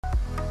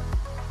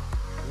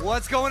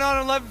What's going on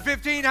at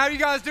 11:15? How are you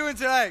guys doing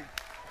today?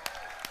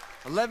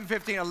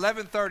 11:15,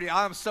 11:30.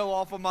 I'm so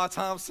off on my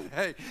times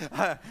today.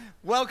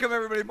 Welcome,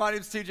 everybody. My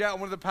name's TJ. I'm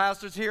one of the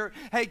pastors here.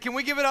 Hey, can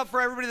we give it up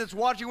for everybody that's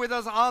watching with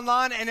us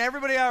online and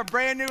everybody at our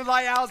brand new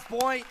Lighthouse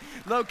Point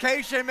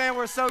location? Man,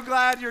 we're so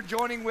glad you're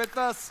joining with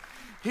us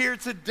here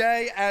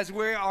today as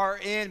we are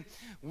in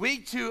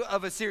week 2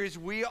 of a series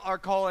we are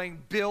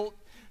calling Built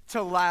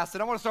to Last.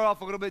 And I want to start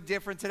off a little bit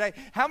different today.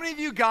 How many of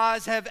you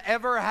guys have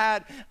ever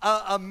had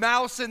a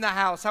mouse in the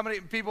house? How many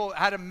people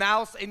had a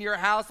mouse in your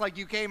house? Like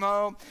you came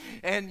home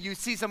and you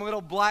see some little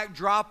black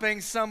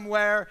dropping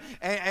somewhere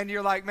and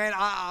you're like, man,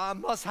 I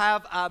must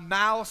have a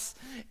mouse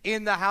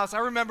in the house. I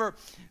remember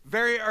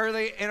very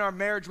early in our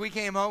marriage, we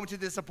came home to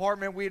this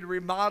apartment we had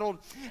remodeled,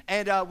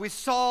 and we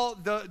saw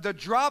the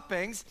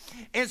droppings,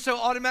 and so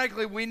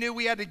automatically we knew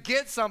we had to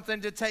get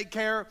something to take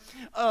care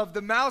of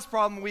the mouse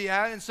problem we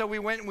had, and so we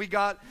went and we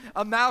got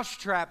a mouse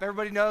trap.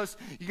 Everybody knows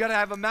you got to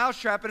have a mouse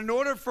trap, and in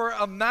order for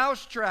a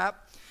mouse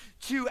trap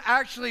to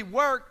actually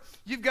work,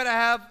 you've got to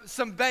have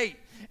some bait,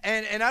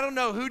 and I don't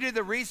know who did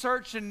the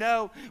research to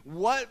know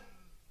what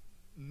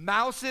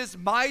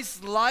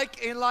mice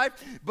like in life,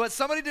 but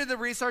somebody did the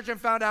research and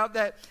found out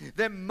that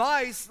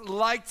mice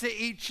like to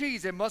eat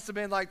cheese. It must have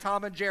been like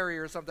Tom and Jerry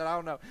or something.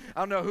 I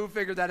don't know who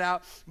figured that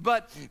out,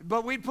 but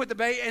we'd put the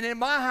bait. And in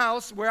my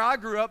house where I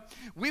grew up,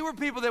 we were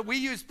people that we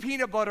used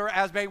peanut butter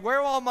as bait. Where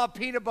are all my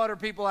peanut butter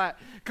people at?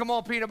 Come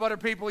on, peanut butter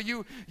people.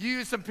 You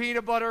use some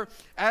peanut butter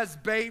as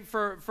bait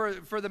for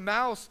the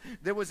mouse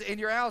that was in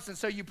your house. And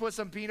so you put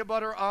some peanut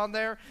butter on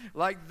there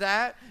like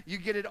that. You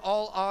get it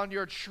all on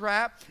your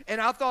trap. And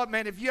I thought,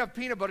 man, if you have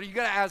peanut butter, you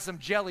got to add some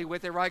jelly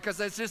with it, right? Because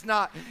it's just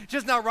not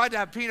right to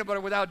have peanut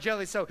butter without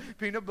jelly. So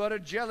peanut butter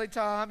jelly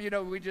time, you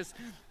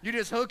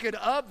just hook it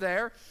up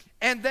there,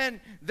 and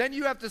then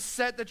you have to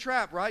set the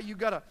trap, right? You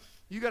gotta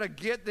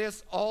get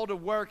this all to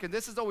work, and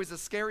this is always the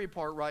scary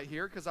part right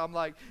here, because I'm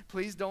like,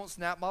 please don't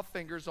snap my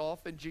fingers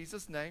off in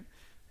Jesus' name.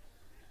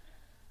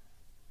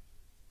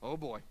 Oh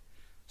boy.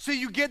 So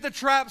you get the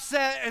trap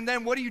set, and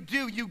then what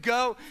do? You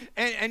go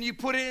and you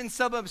put it in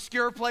some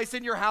obscure place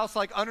in your house,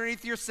 like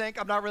underneath your sink.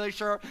 I'm not really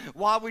sure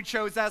why we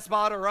chose that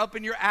spot, or up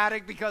in your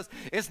attic, because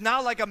it's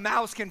not like a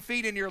mouse can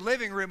feed in your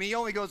living room. He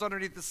only goes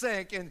underneath the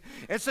sink. And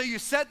so you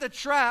set the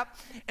trap,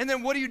 and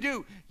then what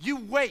do? You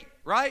wait,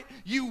 right?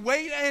 You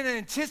wait in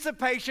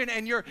anticipation,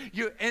 and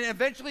and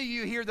eventually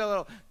you hear the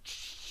little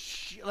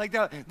like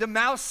the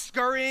mouse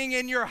scurrying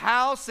in your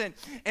house. And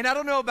I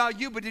don't know about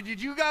you, but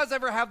did you guys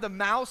ever have the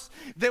mouse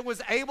that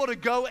was able to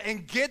go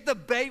and get the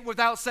bait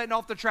without setting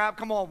off the trap?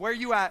 Come on, where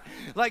you at?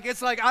 Like,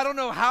 it's like, I don't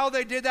know how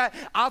they did that.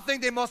 I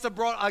think they must have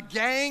brought a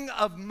gang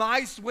of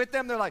mice with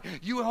them. They're like,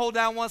 you hold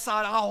down one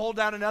side, I'll hold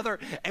down another,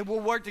 and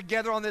we'll work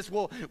together on this.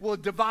 We'll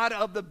divide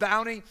up the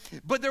bounty.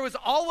 But there was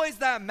always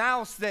that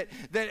mouse that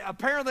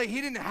apparently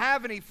he didn't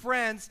have any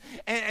friends,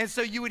 and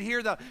so you would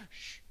hear the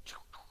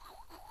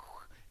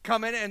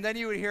come in, and then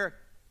you would hear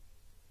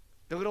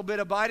the little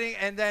bit of biting,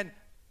 and then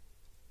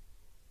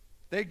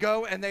they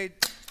go and they,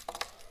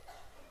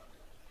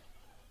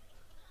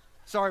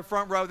 sorry,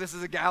 front row, this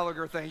is a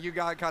Gallagher thing. You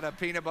got kind of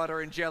peanut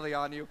butter and jelly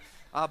on you.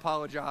 I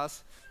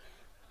apologize.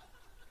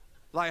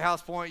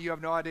 Lighthouse Point, you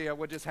have no idea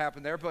what just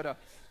happened there, but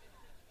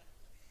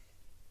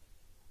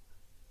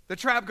the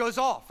trap goes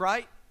off,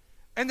 right?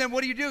 And then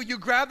what do? You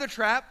grab the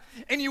trap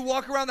and you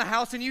walk around the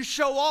house and you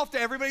show off to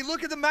everybody,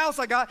 look at the mouse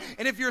I got.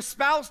 And if your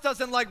spouse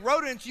doesn't like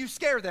rodents, you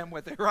scare them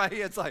with it, right?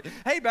 It's like,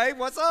 hey, babe,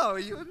 what's up?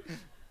 And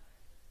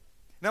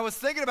I was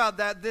thinking about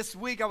that this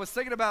week. I was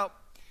thinking about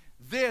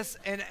this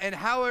and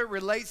how it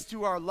relates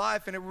to our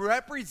life, and it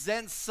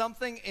represents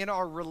something in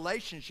our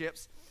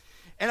relationships.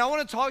 And I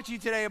want to talk to you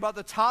today about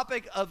the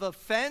topic of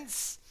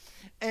offense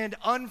and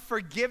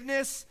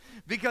unforgiveness,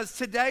 because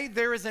today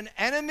there is an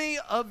enemy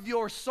of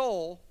your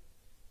soul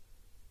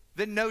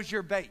that knows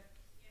your bait.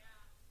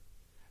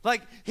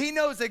 Like, he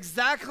knows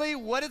exactly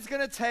what it's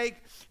going to take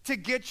to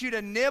get you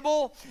to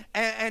nibble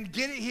and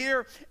get it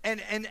here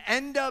and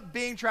end up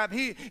being trapped.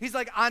 He's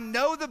like, I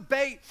know the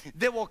bait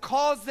that will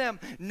cause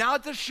them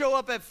not to show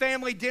up at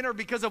family dinner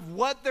because of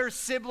what their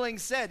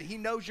siblings said. He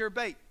knows your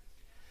bait.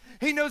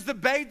 He knows the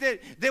bait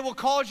that will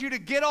cause you to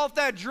get off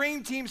that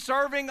dream team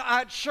serving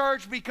at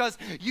church because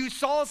you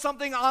saw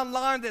something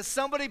online that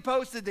somebody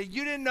posted that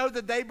you didn't know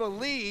that they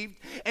believed,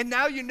 and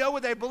now you know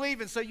what they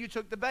believe, and so you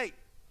took the bait.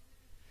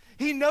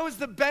 He knows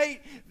the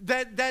bait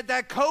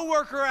that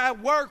coworker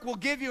at work will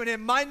give you, and it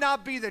might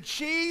not be the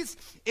cheese,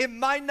 it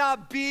might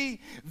not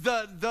be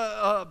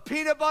the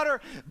peanut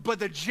butter, but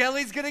the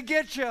jelly's going to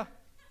get you.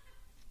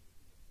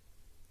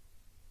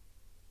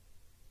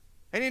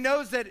 And he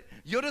knows that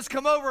you'll just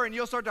come over and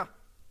you'll start to,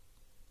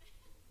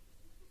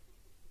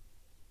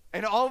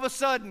 and all of a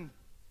sudden,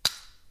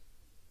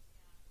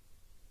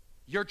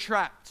 you're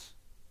trapped.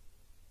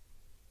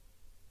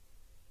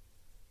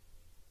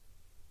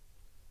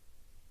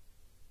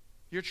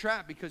 You're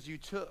trapped because you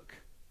took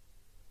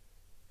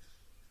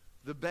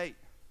the bait.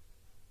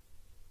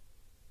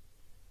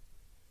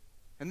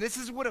 And this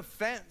is what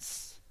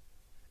offense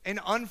and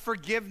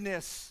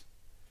unforgiveness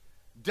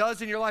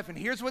does in your life. And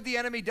here's what the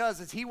enemy does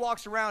is he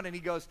walks around and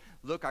he goes,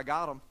 look, I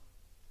got them.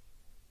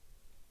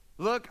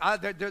 Look,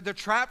 they're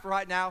trapped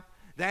right now.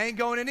 They ain't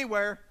going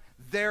anywhere.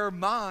 They're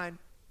mine.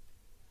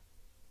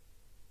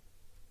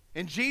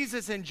 And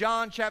Jesus in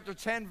John chapter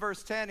 10,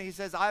 verse 10, he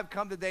says, I have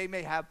come that they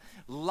may have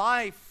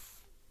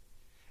life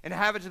and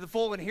have it to the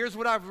full. And here's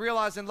what I've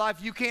realized in life.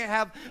 You can't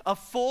have a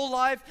full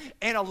life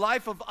and a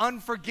life of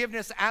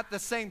unforgiveness at the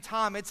same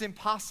time. It's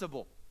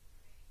impossible.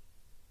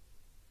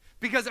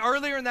 Because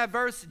earlier in that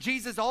verse,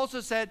 Jesus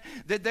also said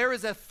that there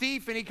is a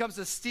thief and he comes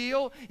to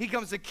steal, he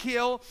comes to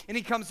kill, and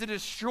he comes to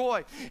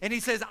destroy. And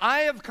he says, I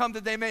have come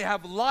that they may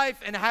have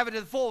life and have it to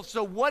the full.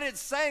 So what it's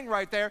saying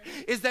right there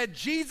is that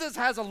Jesus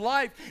has a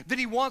life that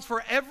he wants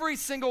for every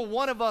single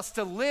one of us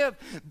to live,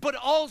 but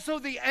also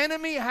the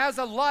enemy has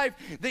a life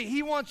that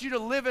he wants you to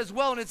live as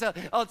well. And it's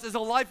a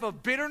life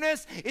of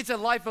bitterness, it's a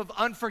life of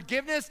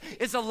unforgiveness,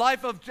 it's a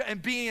life of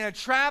being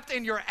trapped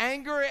in your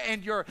anger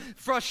and your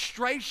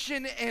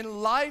frustration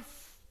in life.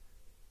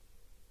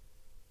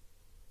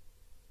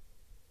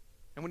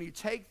 And when you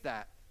take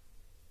that,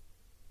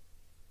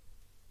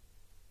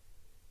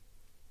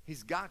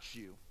 he's got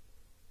you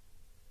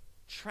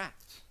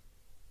trapped.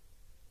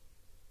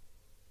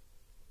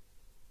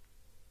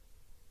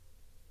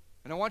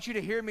 And I want you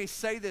to hear me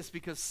say this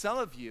because some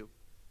of you,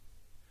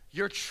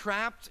 you're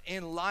trapped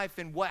in life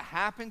and what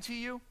happened to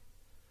you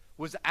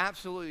was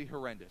absolutely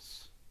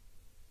horrendous.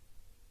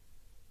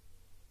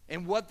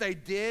 And what they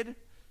did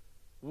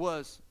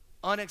was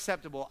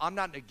unacceptable. I'm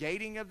not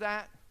negating of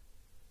that.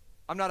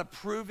 I'm not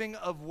approving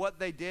of what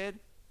they did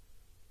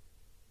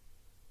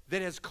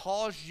that has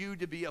caused you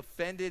to be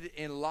offended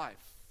in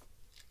life.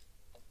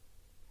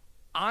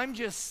 I'm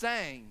just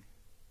saying,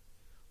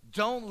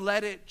 don't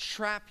let it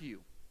trap you.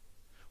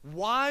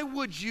 Why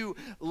would you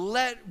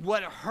let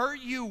what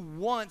hurt you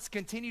once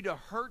continue to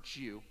hurt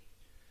you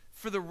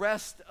for the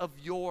rest of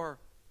your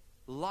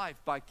life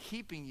by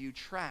keeping you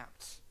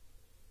trapped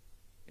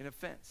in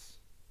offense?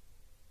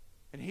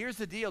 And here's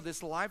the deal,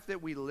 this life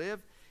that we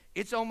live,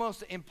 it's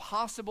almost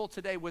impossible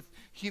today with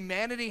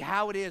humanity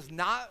how it is,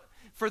 not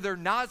for there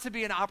not to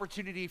be an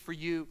opportunity for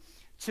you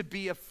to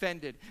be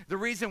offended. The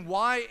reason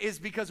why is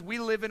because we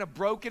live in a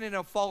broken and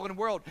a fallen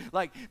world.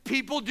 Like,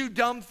 people do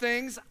dumb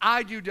things,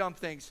 I do dumb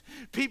things.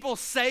 People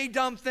say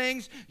dumb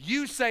things,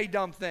 you say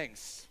dumb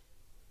things.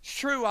 It's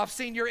true, I've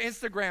seen your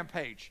Instagram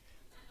page.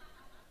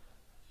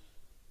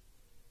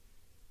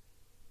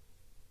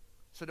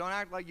 So don't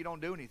act like you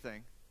don't do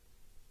anything.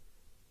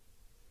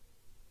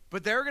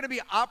 But there are going to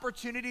be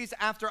opportunities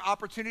after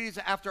opportunities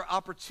after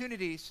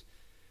opportunities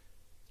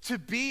to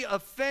be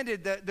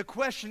offended. The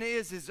question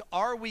is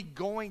are we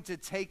going to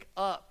take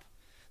up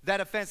that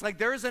offense? Like,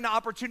 there's an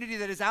opportunity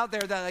that is out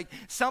there that, like,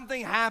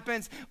 something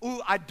happens, ooh,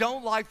 I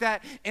don't like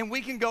that, and we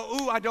can go,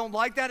 ooh, I don't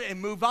like that,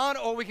 and move on,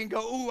 or we can go,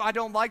 ooh, I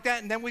don't like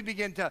that, and then we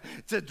begin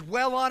to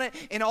dwell on it,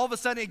 and all of a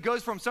sudden it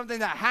goes from something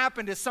that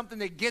happened to something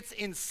that gets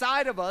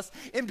inside of us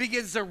and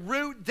begins to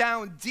root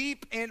down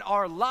deep in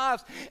our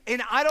lives.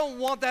 And I don't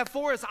want that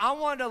for us. I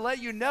wanted to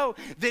let you know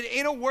that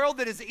in a world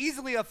that is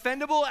easily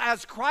offendable,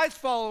 as Christ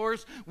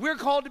followers, we're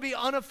called to be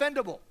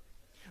unoffendable.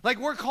 Like,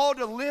 we're called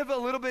to live a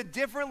little bit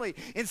differently.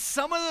 And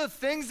some of the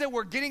things that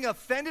we're getting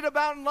offended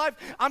about in life,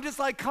 I'm just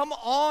like, come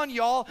on,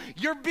 y'all.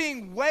 You're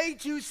being way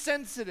too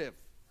sensitive.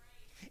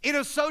 In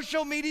a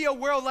social media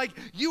world, like,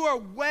 you are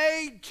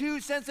way too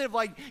sensitive.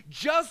 Like,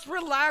 just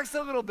relax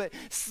a little bit.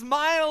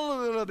 Smile a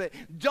little bit.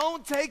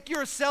 Don't take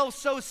yourself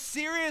so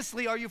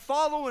seriously. Are you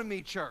following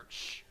me,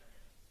 church?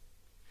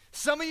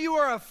 Some of you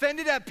are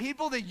offended at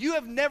people that you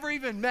have never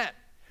even met.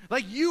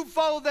 Like, you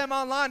follow them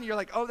online and you're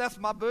like, oh, that's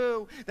my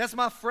boo, that's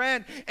my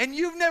friend, and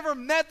you've never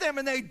met them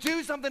and they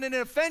do something and it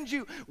offends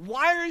you.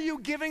 Why are you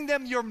giving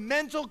them your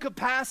mental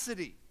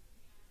capacity?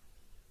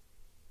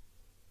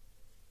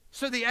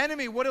 So the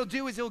enemy, what he'll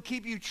do is he'll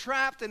keep you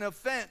trapped in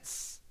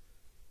offense.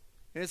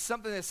 And it's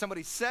something that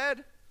somebody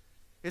said,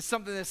 it's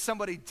something that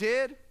somebody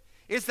did,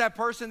 it's that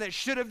person that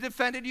should have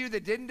defended you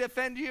that didn't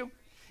defend you,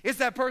 it's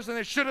that person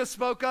that should have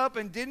spoke up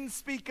and didn't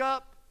speak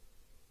up.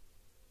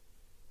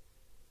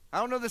 I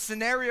don't know the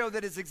scenario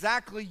that is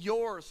exactly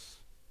yours.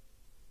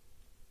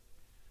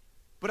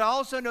 But I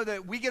also know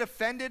that we get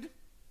offended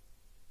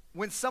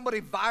when somebody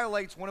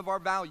violates one of our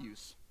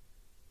values.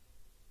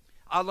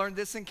 I learned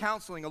this in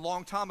counseling a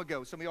long time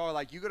ago. Some of y'all are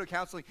like, you go to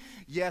counseling?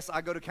 Yes,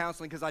 I go to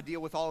counseling because I deal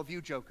with all of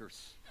you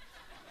jokers.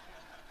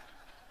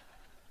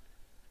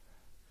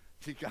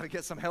 You got to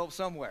get some help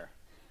somewhere.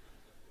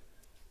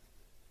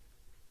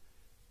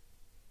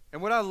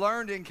 And what I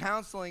learned in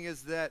counseling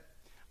is that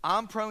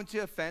I'm prone to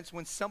offense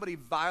when somebody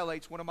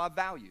violates one of my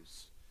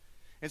values.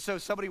 And so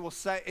somebody will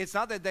say, it's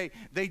not that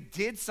they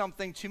did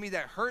something to me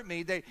that hurt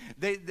me.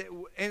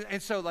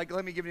 And so, like,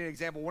 let me give you an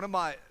example. One of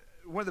my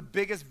one of the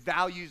biggest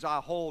values I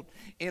hold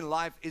in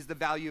life is the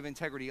value of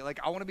integrity. Like,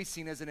 I want to be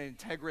seen as an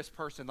integrous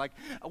person. Like,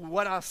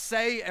 what I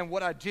say and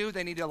what I do,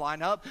 they need to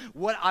line up.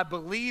 What I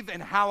believe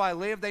and how I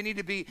live, they need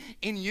to be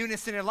in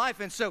unison in life.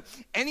 And so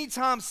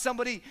anytime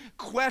somebody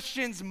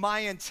questions my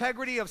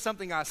integrity of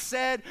something I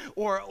said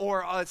or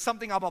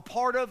something I'm a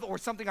part of or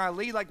something I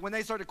lead, like when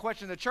they start to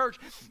question the church,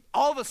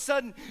 all of a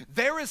sudden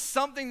there is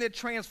something that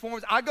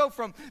transforms. I go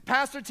from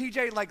Pastor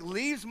TJ like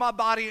leaves my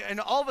body, and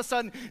all of a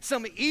sudden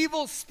some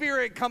evil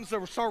spirit comes to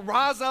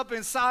rise up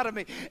inside of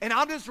me, and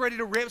I'm just ready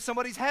to rip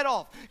somebody's head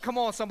off. Come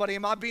on, somebody,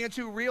 am I being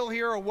too real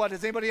here or what?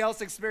 Has anybody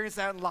else experienced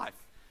that in life?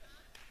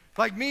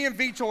 Like me and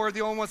Vitor are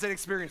the only ones that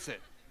experience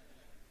it.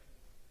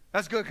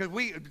 That's good,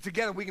 because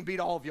together we can beat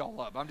all of y'all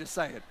up. I'm just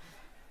saying.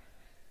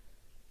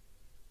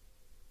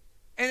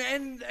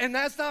 And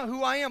that's not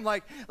who I am.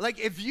 Like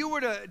if you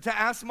were to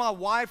ask my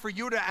wife or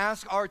you were to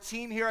ask our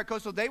team here at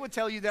Coastal, they would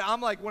tell you that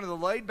I'm like one of the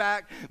laid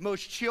back,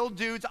 most chill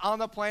dudes on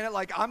the planet.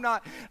 Like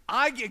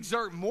I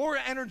exert more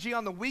energy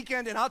on the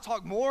weekend and I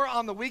talk more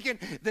on the weekend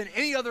than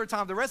any other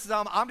time. The rest of the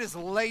time, I'm just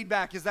laid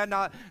back. Is that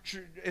not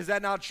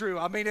true?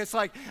 I mean, it's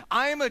like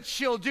I am a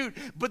chill dude.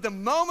 But the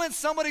moment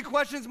somebody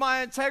questions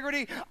my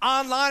integrity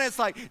online, it's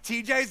like,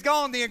 TJ's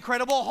gone, the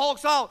Incredible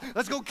Hulk's out.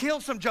 Let's go kill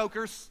some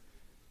jokers.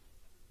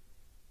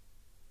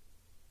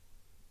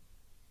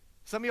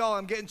 Some of y'all,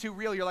 I'm getting too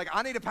real. You're like,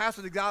 I need to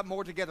pastor the God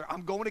more together.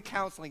 I'm going to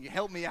counseling.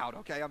 Help me out,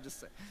 okay? I'm just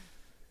saying.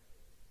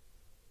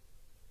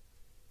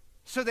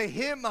 So they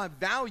hit my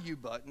value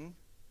button.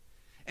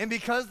 And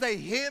because they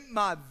hit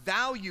my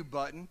value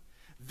button,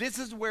 this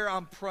is where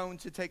I'm prone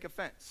to take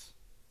offense.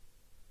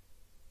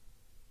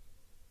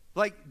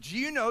 Like, do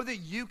you know that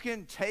you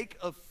can take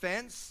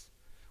offense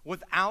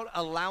without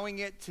allowing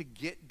it to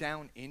get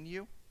down in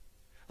you?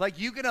 Like,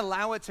 you can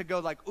allow it to go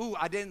like, ooh,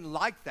 I didn't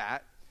like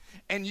that.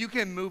 And you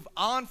can move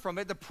on from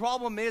it. The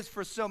problem is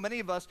for so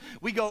many of us,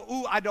 we go,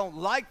 ooh, I don't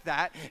like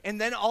that.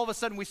 And then all of a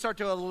sudden we start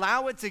to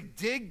allow it to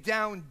dig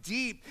down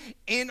deep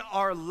in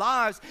our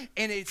lives.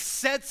 And it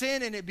sets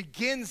in and it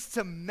begins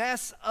to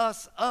mess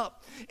us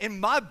up. And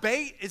my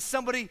bait is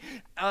somebody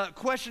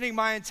questioning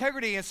my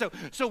integrity. And so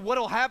what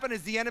will happen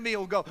is the enemy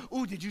will go,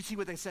 ooh, did you see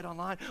what they said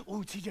online?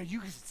 Ooh, TJ, you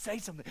can say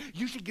something.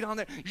 You should get on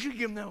there. You should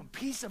give them a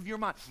piece of your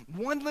mind.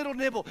 One little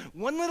nibble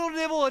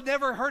would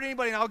never hurt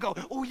anybody. And I'll go,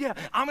 oh yeah,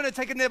 I'm going to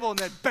take a nibble. And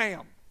then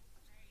bam.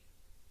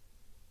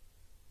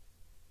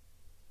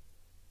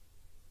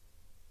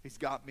 He's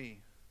got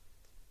me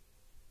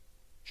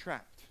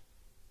trapped.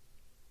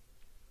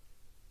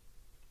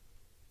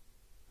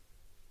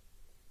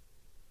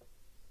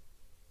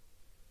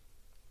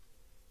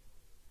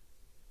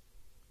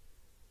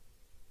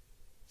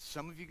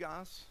 Some of you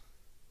guys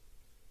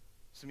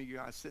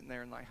sitting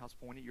there in Lighthouse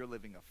Point, you're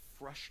living a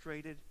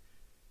frustrated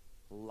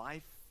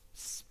life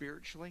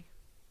spiritually.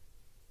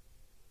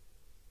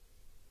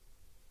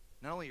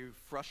 Not only are you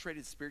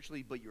frustrated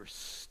spiritually, but you're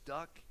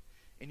stuck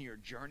in your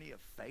journey of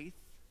faith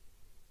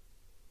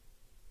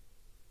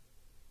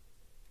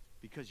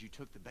because you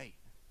took the bait.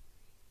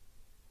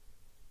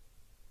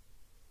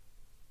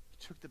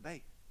 You took the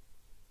bait.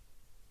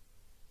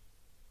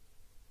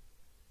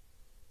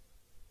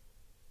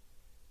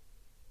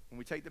 When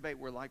we take the bait,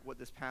 we're like what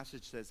this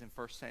passage says in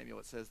 1 Samuel.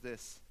 It says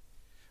this: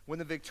 when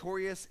the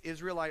victorious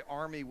Israelite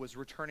army was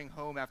returning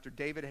home after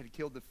David had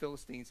killed the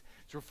Philistines,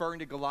 it's referring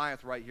to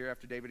Goliath right here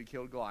after David had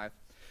killed Goliath.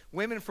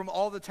 Women from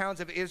all the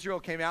towns of Israel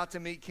came out to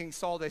meet King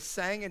Saul. They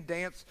sang and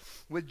danced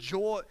with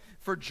joy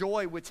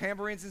with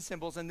tambourines and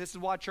cymbals. And this is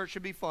why church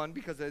should be fun,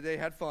 because they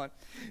had fun.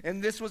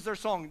 And this was their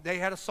song. They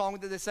had a song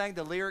that they sang.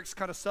 The lyrics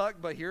kind of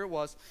sucked, but here it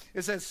was.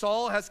 It says,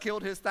 Saul has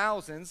killed his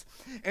thousands,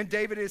 and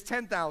David his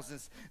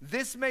 10,000s.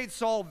 This made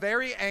Saul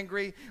very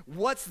angry.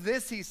 What's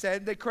this, he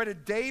said. They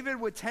credit David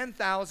with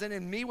 10,000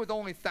 and me with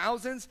only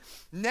thousands.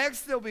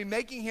 Next, they'll be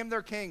making him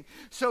their king.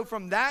 So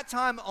from that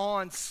time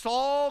on,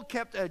 Saul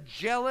kept a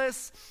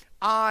jealous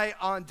eye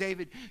on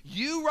David.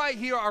 You right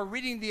here are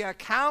reading the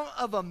account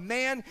of a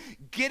man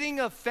getting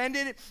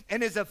offended,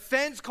 and his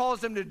offense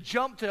caused him to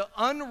jump to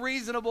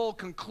unreasonable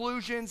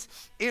conclusions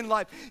in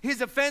life.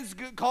 His offense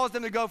caused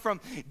him to go from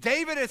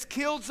David has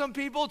killed some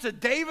people to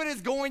David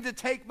is going to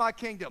take my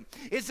kingdom.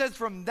 It says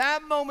from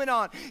that moment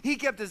on, he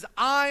kept his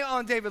eye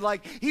on David.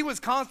 Like he was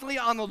constantly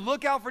on the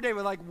lookout for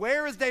David. Like,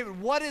 where is David?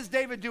 What is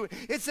David doing?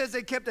 It says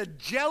they kept a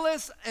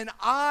jealous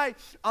eye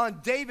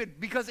on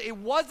David because it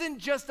wasn't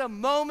just a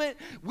moment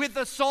with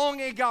the song.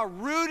 It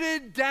got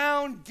rooted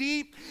down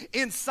deep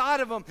inside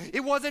of them. It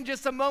wasn't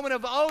just a moment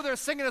of, oh, they're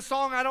singing a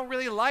song, I don't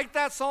really like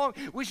that song,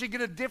 we should get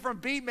a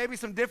different beat, maybe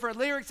some different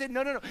lyrics in.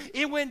 No.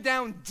 It went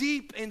down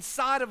deep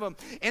inside of them.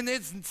 And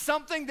it's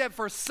something that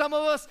for some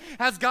of us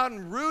has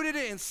gotten rooted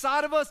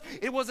inside of us.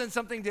 It wasn't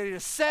something they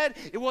just said.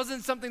 It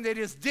wasn't something they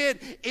just did.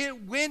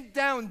 It went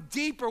down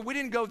deeper. We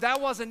didn't go, that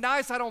wasn't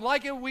nice, I don't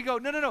like it. We go,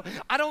 no.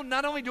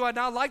 Not only do I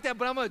not like that,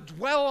 but I'm going to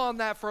dwell on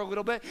that for a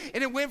little bit.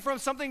 And it went from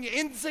something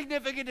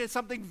insignificant into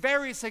something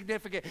very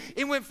significant.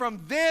 It went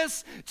from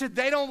this to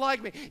they don't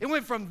like me. It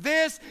went from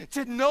this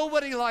to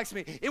nobody likes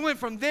me. It went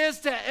from this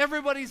to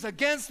everybody's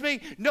against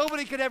me.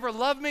 Nobody could ever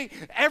love me.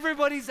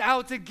 Everybody's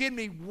out to get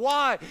me.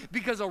 Why?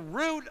 Because a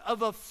root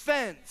of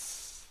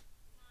offense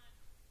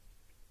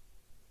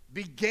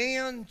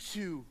began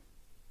to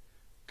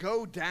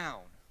go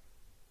down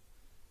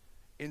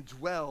and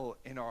dwell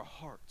in our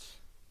hearts.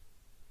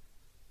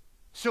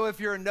 So if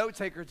you're a note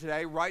taker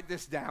today, write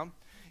this down.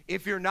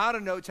 If you're not a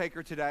note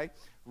taker today,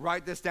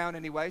 write this down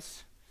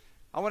anyways.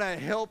 I want to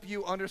help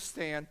you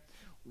understand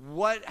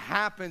what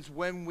happens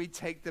when we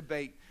take the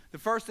bait. The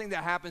first thing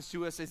that happens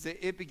to us is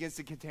that it begins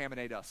to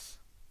contaminate us.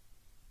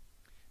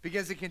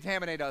 Begins to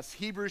contaminate us.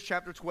 Hebrews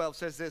chapter 12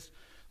 says this,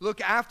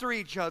 look after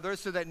each other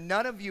so that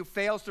none of you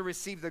fails to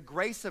receive the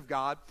grace of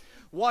God.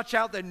 Watch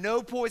out that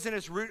no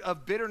poisonous root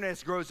of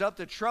bitterness grows up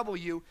to trouble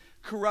you,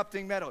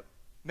 corrupting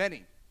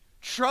many.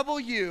 Trouble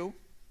you,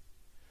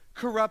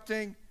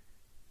 corrupting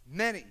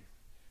many.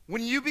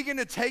 When you begin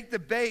to take the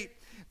bait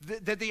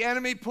that the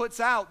enemy puts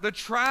out, the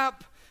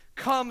trap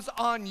comes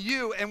on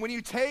you. And when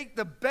you take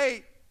the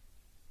bait,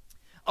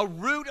 a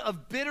root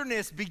of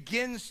bitterness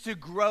begins to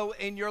grow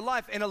in your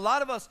life. And a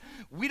lot of us,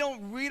 we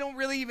don't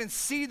really even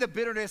see the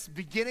bitterness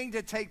beginning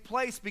to take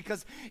place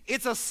because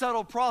it's a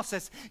subtle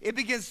process. It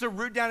begins to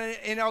root down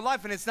in our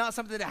life, and it's not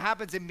something that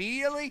happens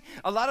immediately.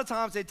 A lot of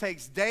times it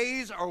takes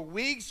days or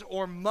weeks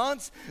or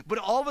months, but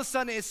all of a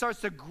sudden it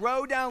starts to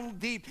grow down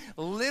deep,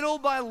 little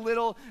by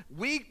little,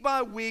 week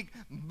by week,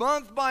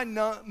 month by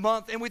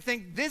month, and we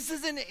think this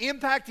isn't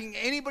impacting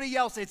anybody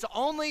else. It's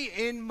only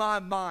in my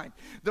mind.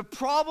 The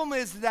problem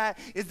is that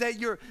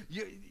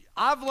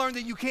I've learned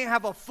that you can't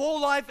have a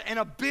full life and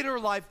a bitter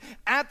life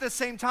at the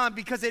same time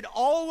because it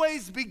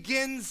always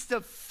begins to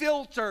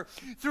filter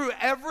through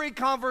every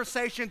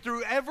conversation,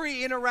 through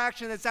every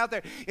interaction that's out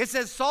there. It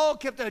says Saul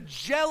kept a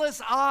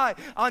jealous eye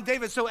on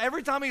David. So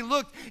every time he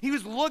looked, he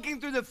was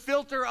looking through the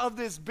filter of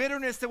this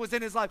bitterness that was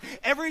in his life.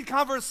 Every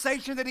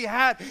conversation that he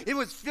had, it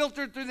was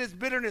filtered through this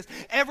bitterness.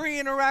 Every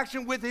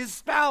interaction with his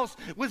spouse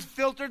was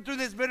filtered through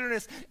this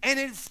bitterness. And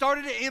it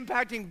started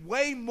impacting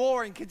way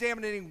more and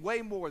contaminating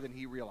way more than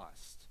he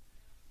realized.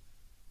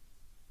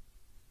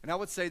 And I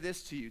would say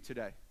this to you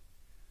today.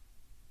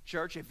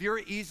 Church, if you're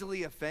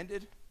easily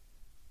offended,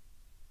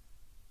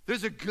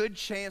 there's a good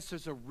chance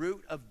there's a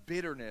root of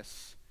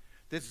bitterness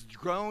that's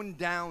grown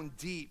down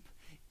deep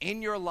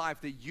in your life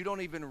that you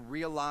don't even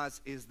realize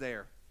is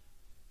there.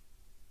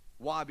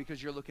 Why?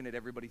 Because you're looking at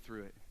everybody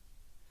through it.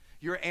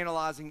 You're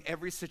analyzing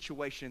every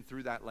situation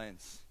through that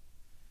lens.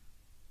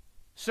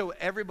 So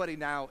everybody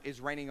now is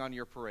raining on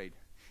your parade.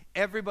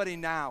 Everybody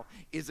now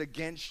is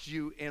against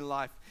you in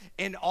life.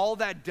 And all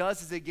that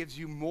does is it gives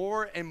you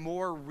more and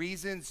more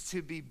reasons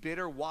to be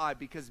bitter. Why?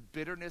 Because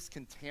bitterness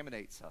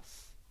contaminates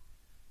us.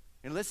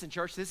 And listen,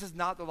 church, this is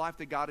not the life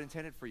that God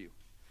intended for you.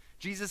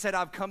 Jesus said,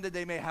 I've come that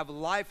they may have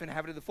life and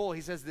have it to the full. He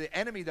says the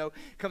enemy, though,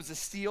 comes to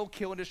steal,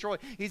 kill, and destroy.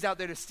 He's out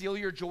there to steal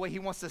your joy. He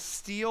wants to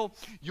steal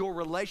your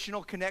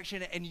relational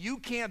connection. And you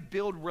can't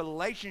build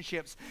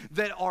relationships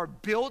that are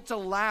built to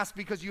last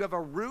because you have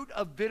a root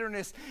of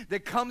bitterness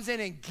that comes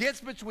in and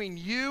gets between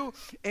you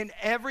and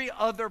every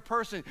other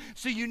person.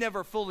 So you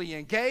never fully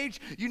engage.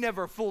 You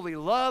never fully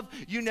love.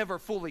 You never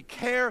fully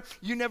care.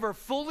 You never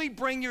fully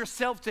bring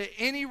yourself to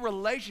any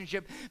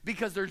relationship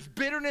because there's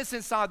bitterness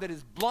inside that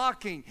is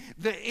blocking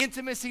the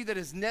intimacy that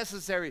is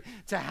necessary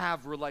to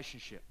have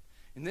relationship.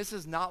 And this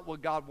is not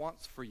what God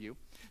wants for you.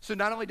 So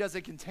not only does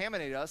it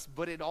contaminate us,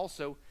 but it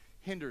also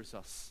hinders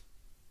us.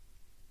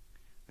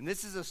 And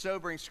this is a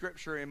sobering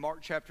scripture in Mark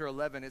chapter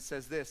 11. It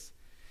says this,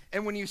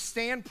 and when you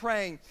stand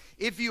praying,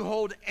 if you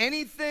hold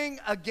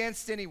anything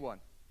against anyone,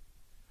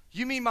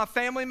 you mean my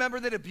family member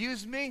that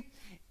abused me?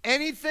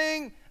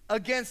 Anything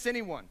against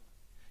anyone?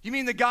 You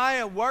mean the guy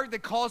at work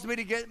that caused me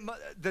to get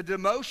the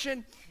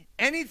demotion?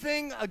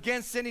 Anything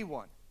against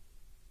anyone?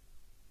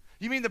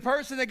 You mean the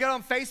person that got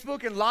on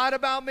Facebook and lied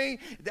about me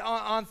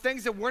on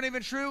things that weren't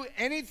even true?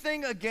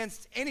 Anything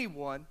against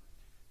anyone?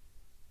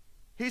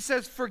 He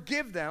says,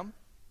 forgive them.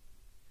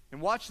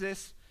 And watch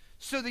this.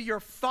 So that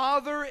your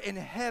Father in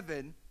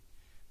heaven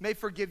may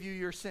forgive you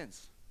your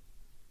sins.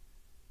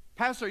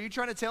 Pastor, are you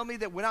trying to tell me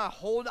that when I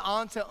hold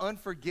on to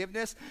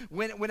unforgiveness,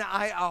 when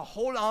I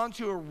hold on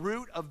to a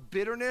root of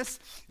bitterness,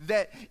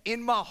 that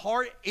in my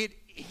heart it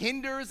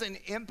hinders and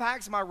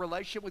impacts my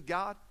relationship with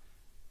God?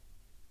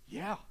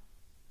 Yeah.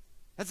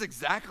 That's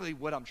exactly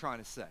what I'm trying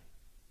to say.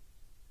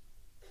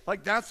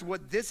 Like, that's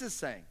what this is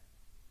saying.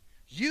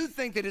 You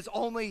think that it's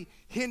only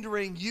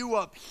hindering you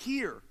up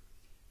here,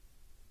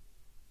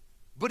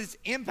 but it's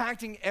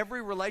impacting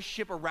every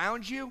relationship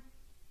around you,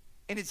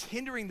 and it's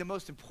hindering the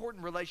most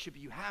important relationship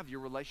you have,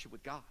 your relationship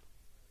with God.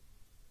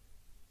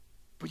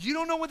 But you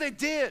don't know what they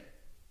did.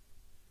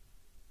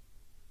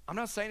 I'm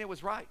not saying it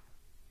was right,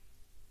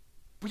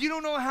 but you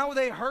don't know how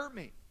they hurt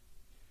me.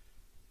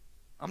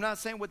 I'm not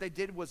saying what they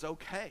did was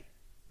okay.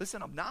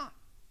 Listen, I'm not.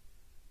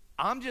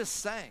 I'm just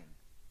saying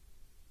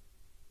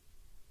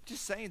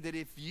that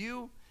if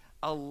you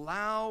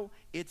allow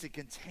it to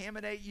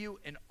contaminate you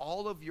in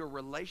all of your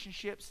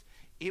relationships,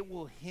 it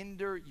will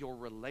hinder your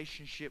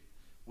relationship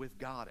with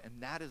God.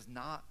 And that is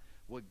not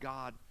what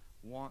God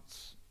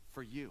wants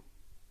for you.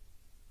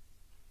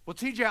 Well,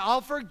 TJ,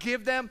 I'll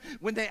forgive them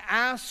when they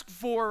ask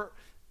for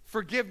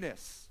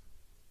forgiveness.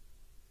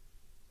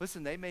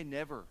 Listen, they may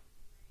never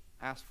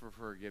ask for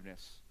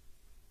forgiveness.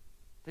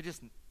 They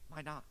just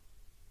might not.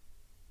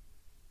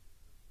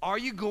 Are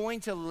you going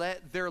to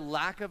let their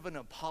lack of an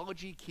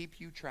apology keep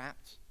you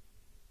trapped?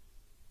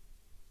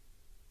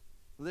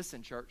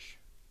 Listen, church,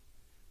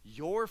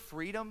 your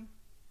freedom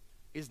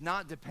is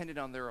not dependent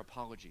on their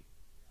apology.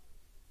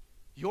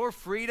 Your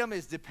freedom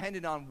is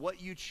dependent on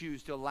what you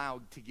choose to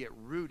allow to get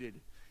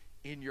rooted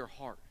in your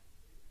heart.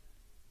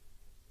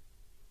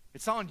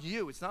 It's on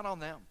you. It's not on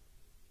them.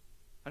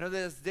 I know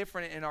that it's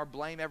different in our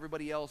blame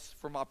everybody else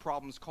for my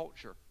problems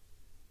culture.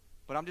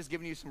 But I'm just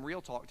giving you some real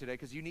talk today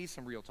because you need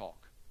some real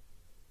talk.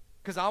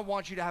 Because I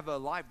want you to have a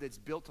life that's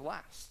built to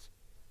last.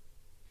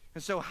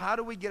 And so how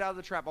do we get out of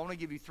the trap? I want to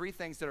give you 3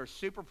 things that are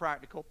super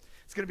practical.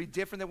 It's going to be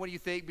different than what you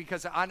think,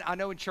 because I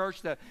know in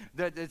church the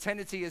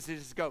tendency is to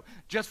just go,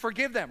 just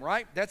forgive them,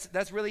 right?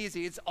 That's really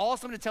easy. It's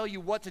awesome to tell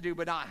you what to do,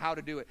 but not how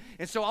to do it.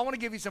 And so I want to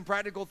give you some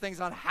practical things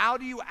on how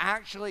do you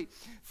actually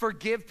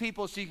forgive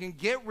people so you can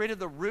get rid of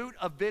the root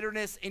of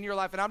bitterness in your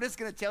life. And I'm just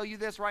going to tell you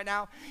this right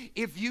now.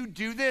 If you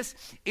do this,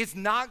 it's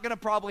not going to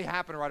probably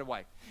happen right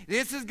away.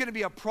 This is going to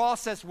be a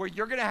process where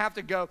you're going to have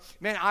to go,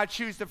 man, I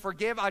choose to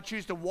forgive. I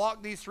choose to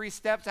walk these 3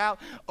 steps out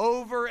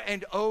over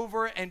and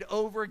over and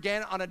over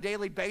again on a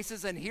daily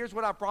basis. And here's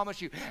what I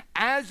promise you.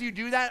 As you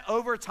do that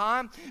over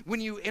time,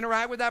 when you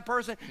interact with that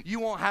person, you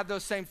won't have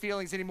those same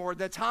feelings anymore.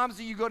 The times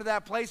that you go to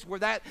that place where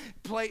that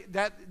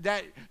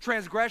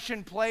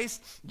transgression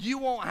place, you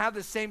won't have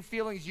the same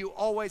feelings you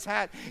always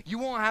had. You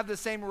won't have the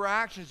same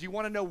reactions. You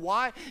want to know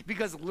why?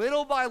 Because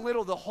little by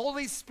little, the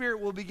Holy Spirit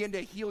will begin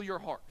to heal your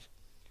heart.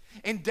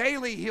 And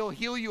daily, he'll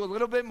heal you a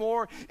little bit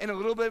more and a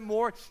little bit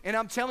more. And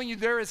I'm telling you,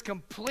 there is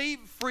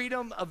complete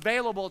freedom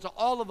available to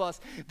all of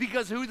us,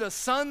 because who the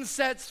Son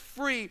sets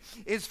free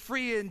is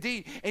free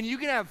indeed. And you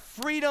can have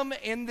freedom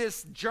in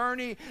this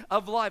journey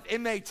of life. It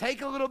may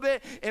take a little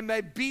bit. It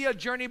may be a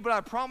journey, but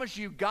I promise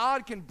you,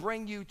 God can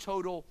bring you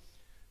total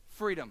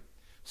freedom.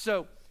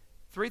 So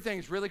 3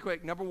 things really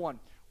quick. Number 1,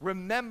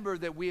 remember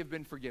that we have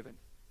been forgiven.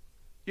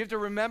 You have to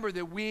remember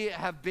that we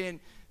have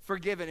been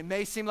forgiven. It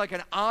may seem like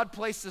an odd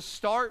place to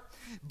start,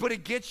 but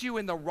it gets you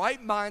in the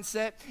right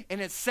mindset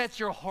and it sets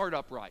your heart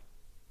up right.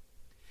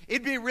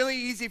 It'd be really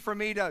easy for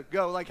me to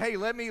go like, hey,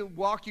 let me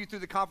walk you through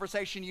the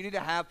conversation you need to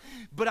have.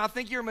 But I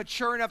think you're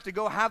mature enough to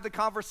go have the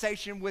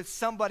conversation with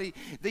somebody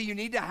that you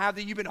need to have,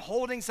 that you've been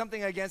holding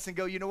something against, and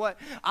go, you know what?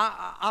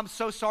 I'm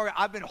so sorry.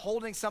 I've been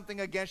holding something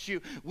against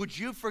you. Would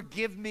you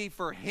forgive me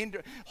for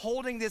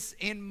holding this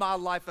in my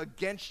life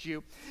against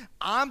you?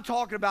 I'm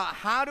talking about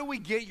how do we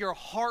get your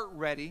heart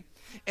ready?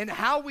 And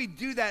how we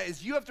do that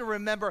is you have to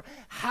remember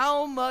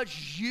how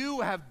much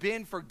you have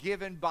been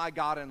forgiven by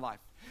God in life.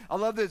 I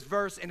love this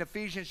verse in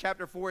Ephesians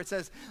chapter 4. It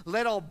says,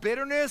 let all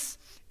bitterness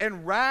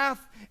and wrath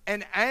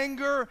and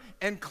anger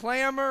and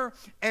clamor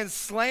and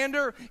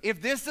slander.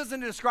 If this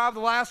doesn't describe the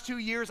last 2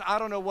 years, I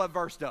don't know what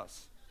verse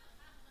does.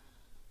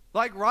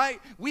 Like,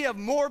 right? We have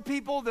more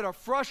people that are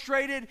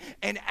frustrated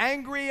and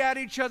angry at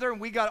each other,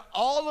 and we got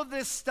all of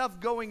this stuff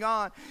going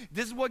on.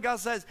 This is what God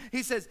says.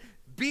 He says,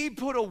 be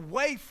put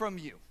away from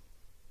you,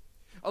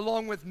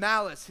 along with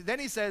malice. Then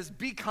he says,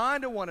 be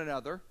kind to one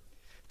another,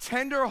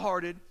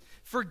 tenderhearted,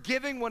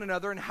 forgiving one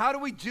another. And how do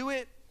we do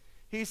it?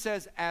 He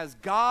says, as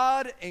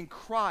God in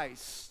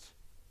Christ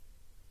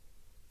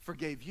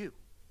forgave you.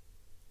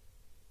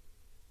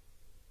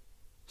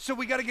 So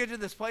we got to get to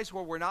this place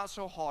where we're not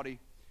so haughty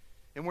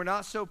and we're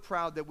not so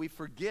proud that we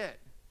forget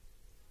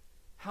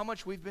how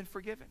much we've been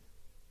forgiven.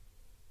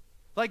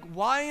 Like,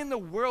 why in the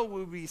world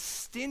would we be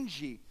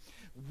stingy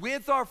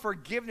with our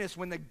forgiveness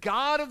when the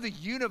God of the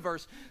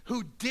universe,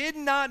 who did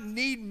not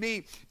need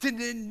me,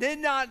 did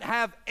not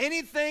have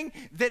anything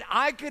that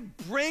I could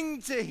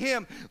bring to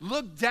him,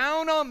 looked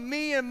down on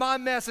me and my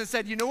mess and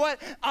said, you know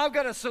what? I've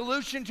got a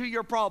solution to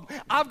your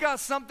problem. I've got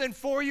something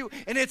for you,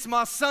 and it's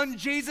my son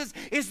Jesus.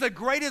 It's the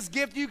greatest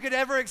gift you could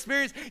ever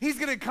experience. He's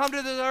going to come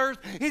to this earth.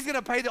 He's going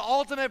to pay the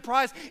ultimate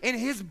price, and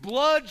his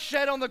blood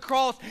shed on the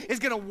cross is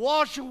going to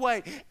wash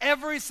away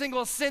every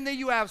single sin that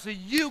you have so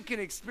you can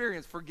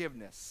experience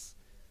forgiveness.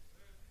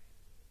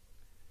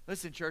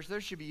 Listen, church,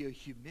 there should be a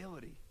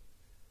humility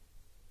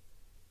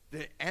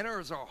that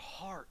enters our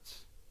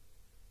hearts.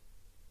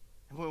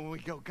 And when we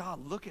go,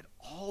 God, look at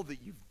all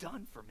that you've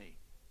done for me.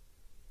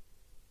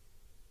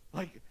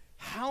 Like,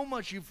 how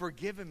much you've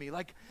forgiven me.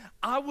 Like,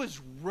 I was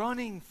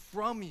running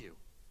from you.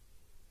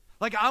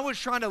 Like, I was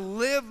trying to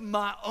live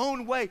my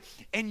own way,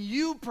 and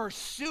you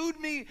pursued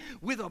me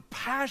with a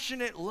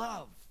passionate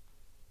love.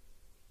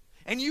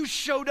 And you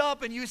showed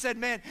up and you said,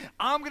 man,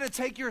 I'm going to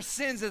take your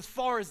sins as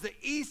far as the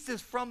east is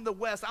from the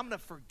west. I'm going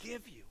to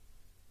forgive you.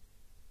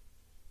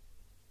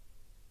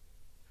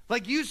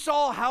 Like, you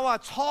saw how I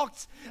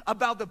talked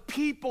about the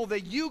people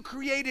that you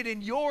created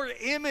in your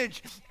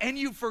image, and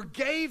you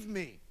forgave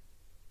me.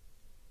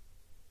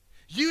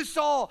 You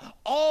saw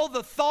all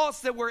the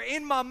thoughts that were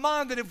in my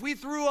mind that if we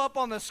threw up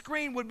on the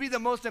screen would be the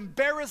most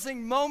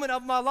embarrassing moment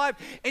of my life,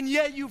 and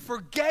yet you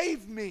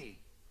forgave me.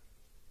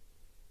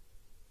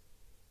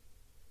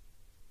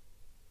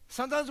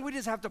 Sometimes we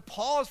just have to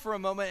pause for a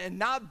moment and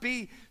not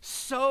be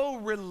so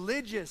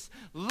religious.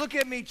 Look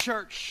at me,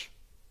 church.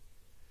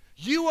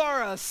 You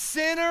are a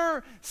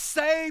sinner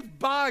saved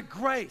by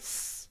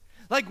grace.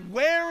 Like,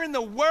 where in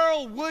the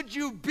world would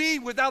you be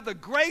without the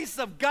grace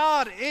of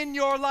God in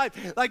your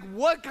life? Like,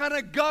 what kind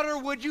of gutter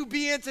would you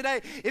be in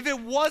today if it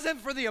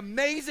wasn't for the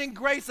amazing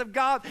grace of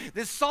God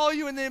that saw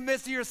you in the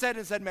midst of your sin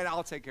and said, man,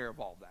 I'll take care of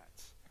all that.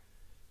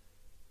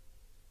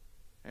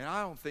 And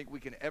I don't think we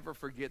can ever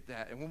forget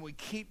that. And when we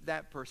keep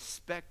that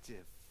perspective,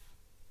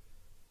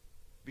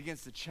 it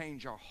begins to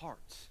change our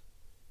hearts.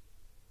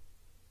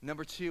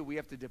 Number two, we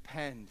have to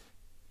depend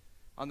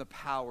on the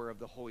power of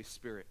the Holy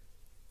Spirit.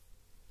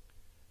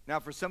 Now,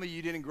 for some of you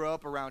who didn't grow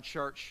up around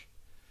church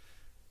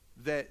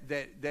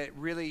that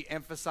really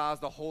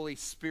emphasized the Holy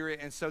Spirit,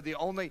 and so the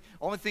only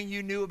thing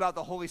you knew about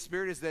the Holy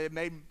Spirit is that it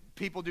made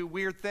people do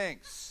weird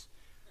things.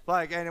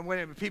 Like, and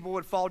when people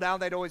would fall down,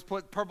 they'd always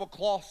put purple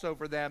cloths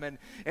over them, and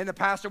the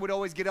pastor would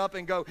always get up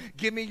and go,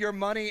 give me your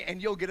money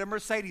and you'll get a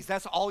Mercedes.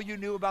 That's all you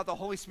knew about the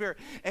Holy Spirit.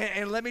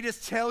 And let me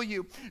just tell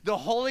you, the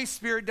Holy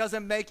Spirit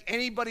doesn't make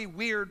anybody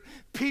weird.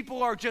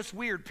 People are just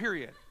weird,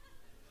 period.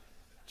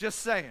 Just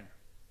saying.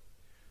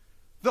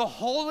 The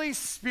Holy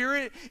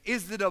Spirit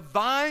is the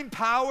divine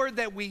power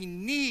that we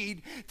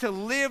need to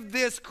live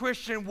this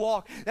Christian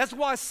walk. That's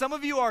why some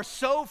of you are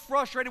so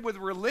frustrated with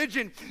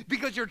religion,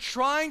 because you're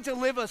trying to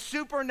live a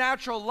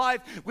supernatural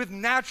life with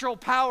natural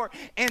power,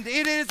 and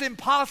it is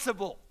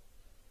impossible.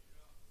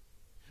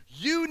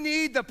 You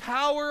need the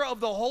power of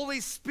the Holy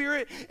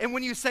Spirit, and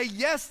when you say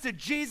yes to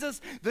Jesus,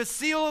 the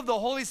seal of the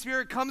Holy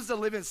Spirit comes to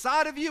live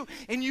inside of you,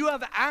 and you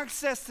have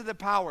access to the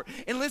power.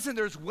 And listen,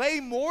 there's way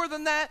more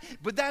than that,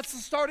 but that's the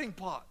starting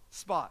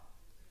spot.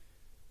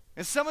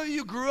 And some of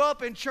you grew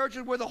up in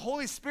churches where the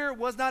Holy Spirit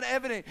was not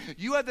evident.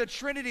 You had the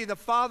Trinity, the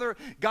Father,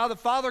 God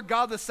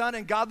the Son,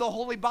 and God the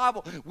Holy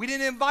Bible. We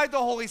didn't invite the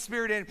Holy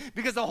Spirit in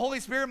because the Holy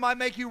Spirit might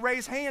make you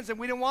raise hands, and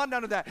we didn't want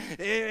none of that.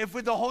 If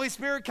the Holy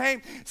Spirit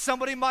came,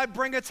 somebody might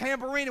bring a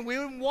tambourine, and we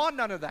didn't want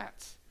none of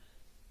that.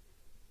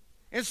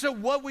 And so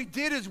what we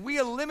did is we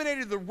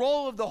eliminated the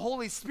role of the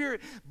Holy Spirit,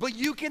 but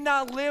you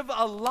cannot live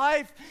a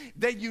life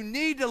that you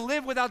need to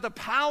live without the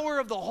power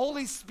of the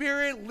Holy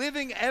Spirit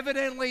living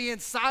evidently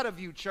inside of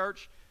you,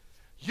 church.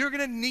 You're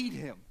going to need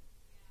him.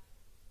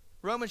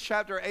 Romans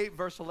chapter 8,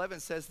 verse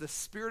 11 says, the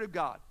Spirit of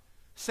God,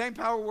 same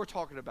power we're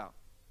talking about,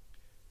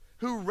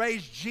 who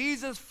raised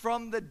Jesus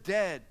from the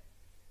dead,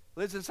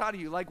 lives inside of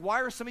you. Like,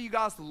 why are some of you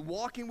guys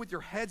walking with your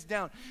heads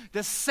down?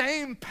 The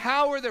same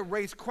power that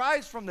raised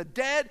Christ from the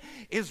dead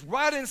is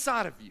right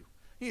inside of you.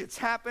 You need to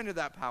tap into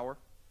that power.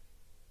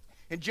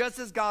 And just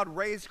as God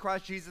raised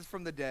Christ Jesus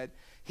from the dead,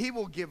 he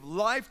will give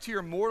life to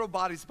your mortal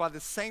bodies by the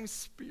same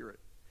Spirit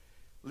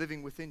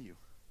living within you.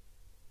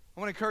 I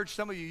want to encourage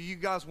some of you, you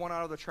guys want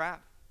out of the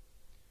trap.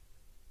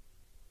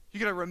 You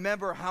got to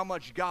remember how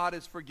much God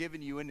has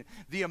forgiven you and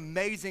the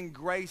amazing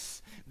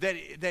grace that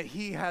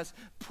he has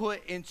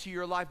put into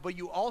your life. But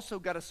you also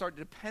got to start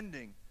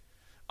depending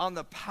on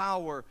the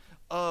power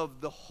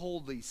of the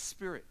Holy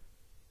Spirit.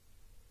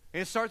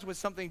 And it starts with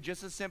something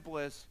just as simple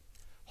as,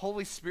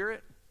 Holy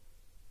Spirit,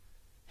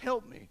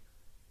 help me.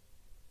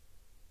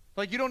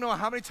 Like, you don't know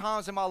how many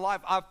times in my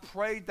life I've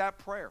prayed that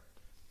prayer.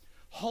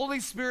 Holy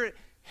Spirit,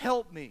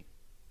 help me.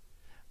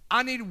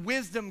 I need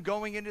wisdom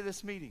going into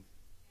this meeting.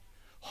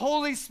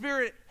 Holy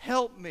Spirit,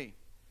 help me.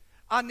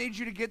 I need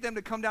you to get them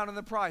to come down in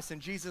the price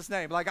in Jesus'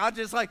 name.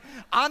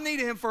 I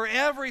need him for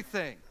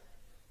everything.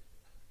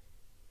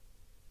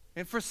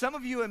 And for some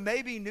of you, it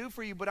may be new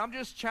for you, but I'm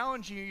just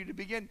challenging you to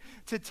begin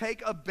to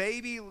take a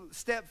baby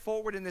step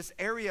forward in this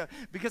area,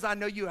 because I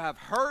know you have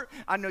hurt,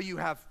 I know you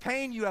have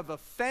pain, you have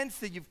offense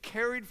that you've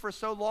carried for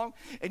so long,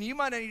 and you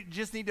might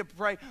just need to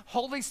pray,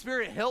 Holy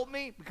Spirit, help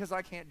me, because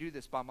I can't do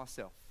this by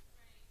myself.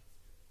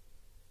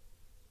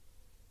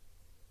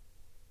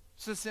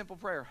 It's a simple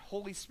prayer.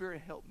 Holy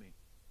Spirit, help me.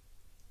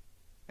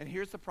 And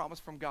here's the promise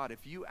from God.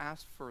 If you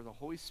ask for the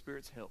Holy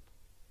Spirit's help,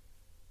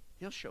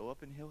 he'll show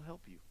up and he'll help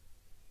you.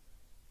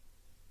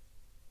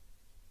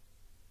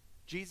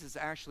 Jesus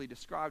actually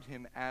described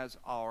him as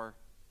our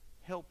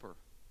helper.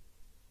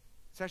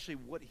 It's actually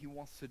what he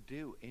wants to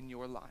do in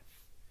your life.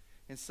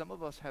 And some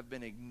of us have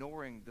been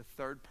ignoring the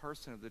third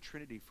person of the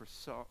Trinity for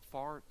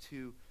far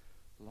too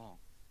long.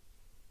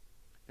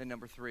 Then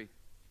number 3.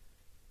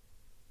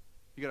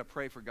 You got to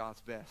pray for God's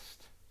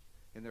best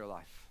in their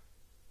life.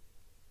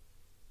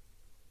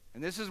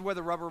 And this is where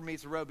the rubber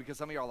meets the road, because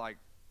some of you are like,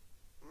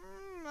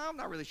 I'm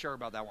not really sure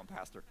about that one,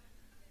 Pastor.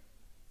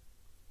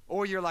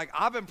 Or you're like,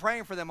 I've been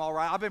praying for them all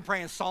right. I've been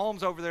praying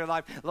psalms over their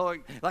life.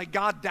 Like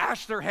God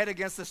dash their head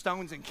against the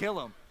stones and kill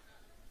them.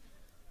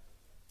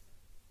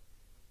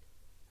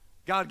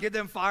 God, get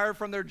them fired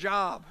from their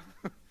job.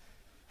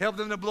 Help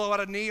them to blow out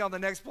a knee on the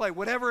next play.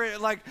 Whatever,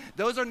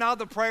 those are not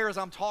the prayers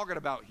I'm talking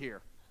about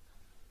here.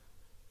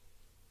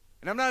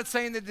 And I'm not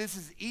saying that this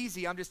is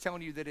easy. I'm just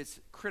telling you that it's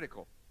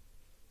critical.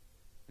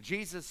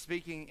 Jesus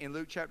speaking in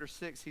Luke chapter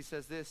 6, he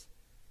says this,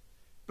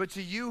 but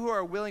to you who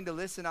are willing to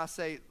listen, I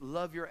say,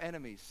 love your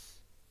enemies,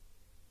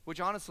 which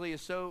honestly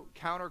is so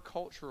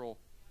countercultural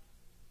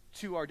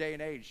to our day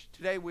and age.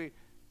 Today,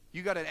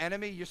 you got an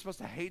enemy, you're supposed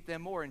to hate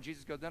them more. And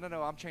Jesus goes,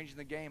 no, I'm changing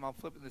the game. I'm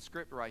flipping the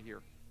script right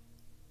here.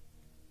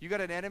 You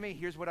got an enemy,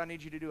 here's what I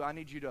need you to do. I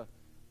need you to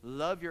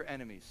love your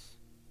enemies.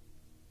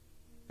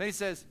 Then he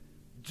says,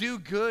 do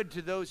good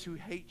to those who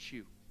hate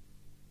you.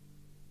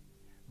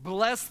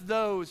 Bless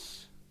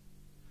those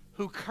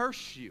who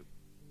curse you.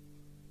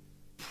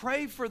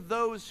 Pray for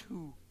those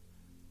who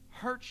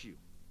hurt you.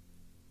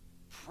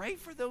 Pray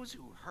for those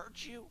who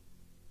hurt you.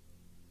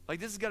 Like,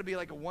 this has got to be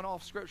like a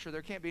one-off scripture.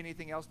 There can't be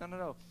anything else.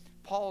 No.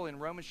 Paul in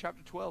Romans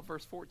chapter 12,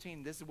 verse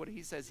 14, this is what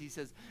he says. He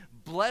says,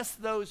 bless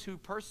those who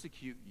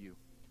persecute you.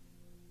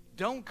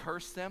 Don't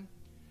curse them.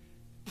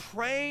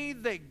 Pray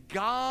that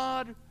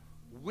God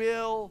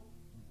will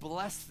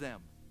bless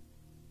them.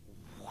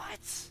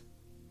 What?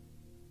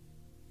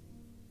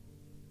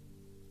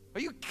 Are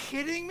you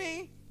kidding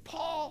me,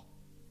 Paul?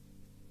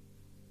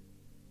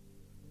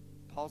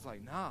 Paul's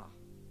like, nah.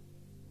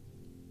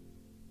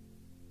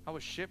 I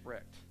was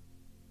shipwrecked.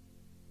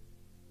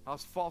 I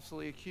was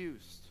falsely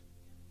accused.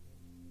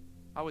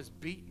 I was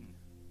beaten.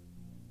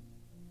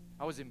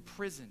 I was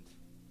imprisoned.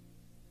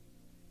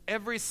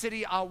 Every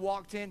city I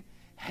walked in,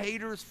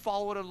 haters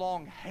followed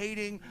along,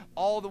 hating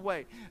all the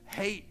way.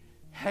 Hate,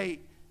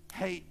 hate,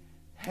 hate,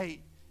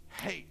 hate,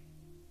 hate.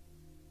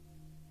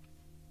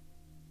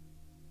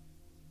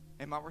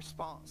 And my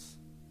response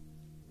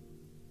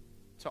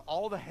to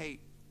all the hate,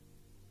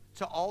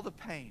 to all the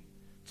pain,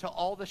 to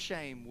all the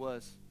shame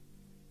was,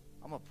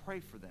 I'm going to pray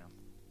for them.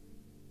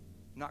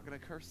 I'm not going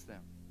to curse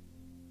them.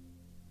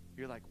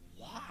 You're like,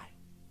 why?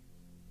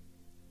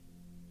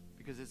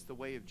 Because it's the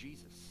way of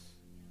Jesus.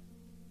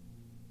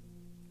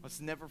 Let's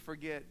never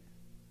forget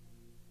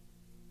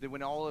that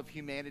when all of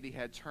humanity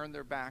had turned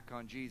their back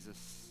on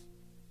Jesus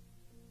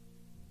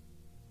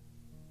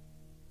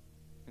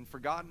and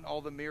forgotten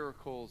all the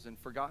miracles and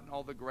forgotten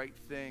all the great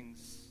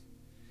things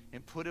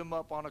and put him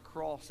up on a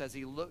cross as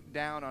he looked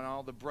down on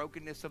all the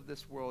brokenness of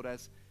this world,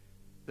 as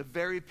the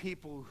very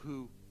people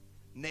who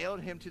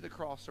nailed him to the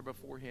cross are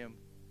before him,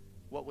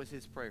 what was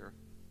his prayer?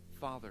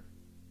 Father,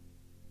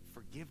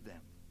 forgive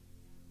them.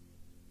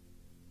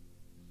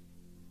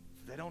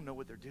 For they don't know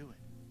what they're doing.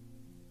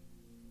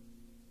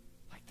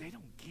 Like, they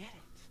don't get it.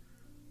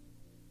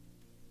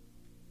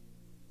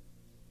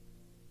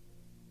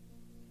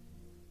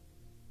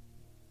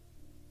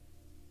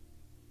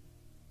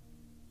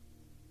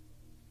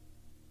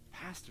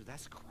 Pastor,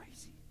 that's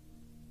crazy.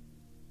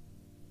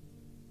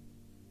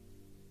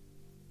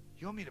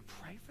 You want me to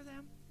pray for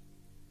them?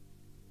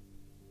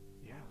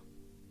 Yeah.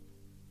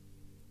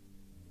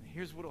 And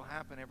here's what will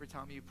happen every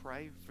time you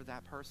pray for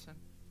that person.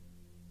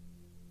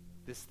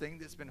 This thing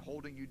that's been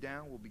holding you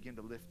down will begin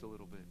to lift a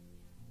little bit.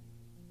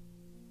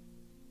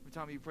 Every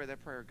time you pray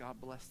that prayer,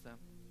 God bless them.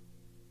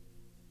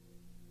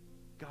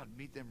 God,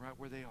 meet them right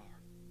where they are.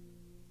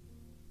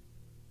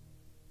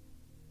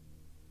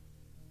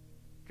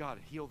 God,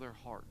 heal their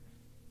heart.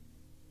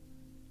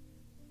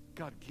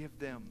 God, give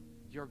them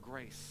your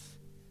grace.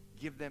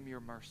 Give them your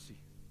mercy.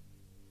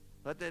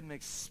 Let them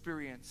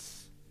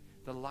experience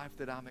the life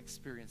that I'm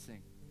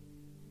experiencing.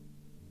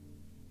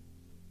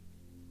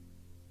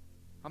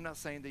 I'm not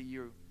saying that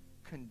you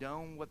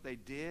condone what they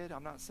did.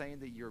 I'm not saying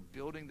that you're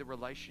building the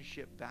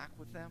relationship back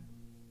with them.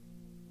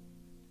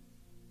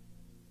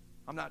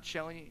 I'm not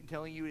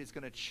telling you it's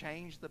going to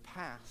change the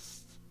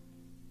past.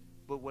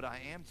 But what I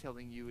am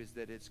telling you is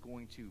that it's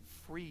going to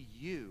free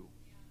you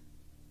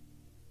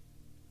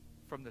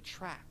from the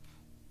trap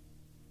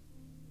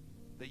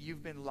that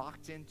you've been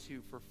locked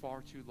into for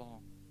far too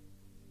long.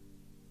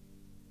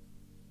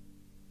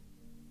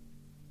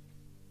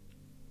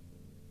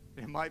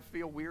 It might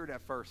feel weird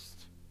at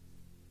first,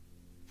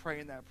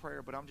 praying that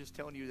prayer, but I'm just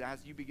telling you,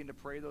 as you begin to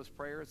pray those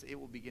prayers, it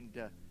will begin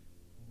to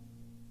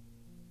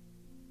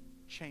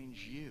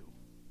change you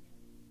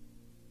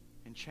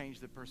and change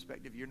the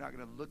perspective. You're not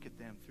going to look at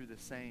them through the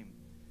same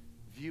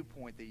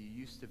viewpoint that you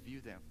used to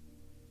view them.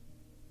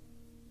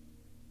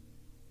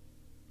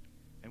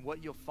 And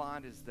what you'll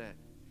find is that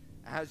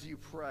as you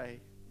pray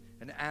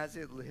and as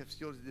it lifts,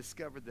 you'll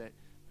discover that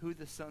who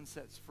the Son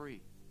sets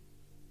free,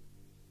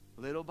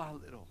 little by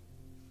little,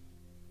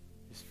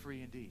 is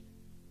free indeed.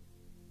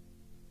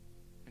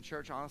 And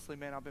church, honestly,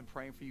 man, I've been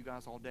praying for you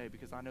guys all day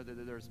because I know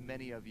that there's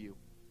many of you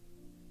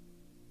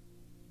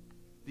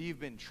that you've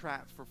been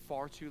trapped for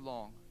far too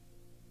long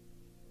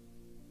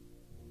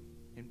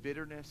in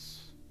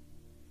bitterness,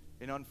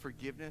 in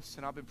unforgiveness.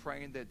 And I've been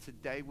praying that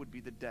today would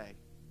be the day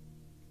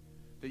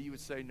that you would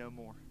say no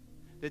more.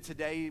 That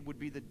today would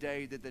be the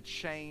day that the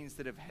chains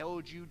that have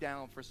held you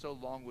down for so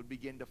long would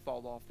begin to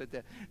fall off.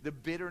 That the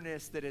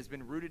bitterness that has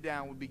been rooted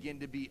down would begin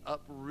to be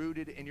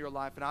uprooted in your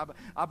life. And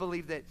I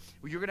believe that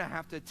you're going to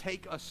have to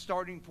take a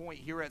starting point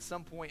here at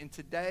some point. And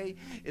today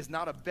is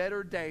not a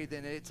better day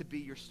than it to be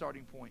your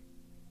starting point.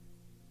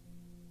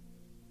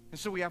 And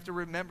so we have to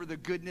remember the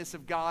goodness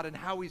of God and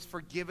how he's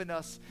forgiven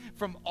us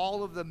from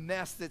all of the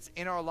mess that's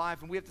in our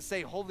life. And we have to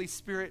say, Holy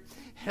Spirit,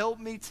 help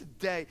me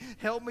today.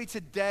 Help me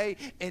today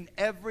and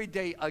every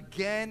day,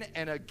 again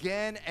and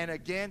again and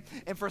again.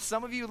 And for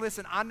some of you,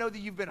 listen, I know that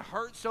you've been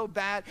hurt so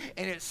bad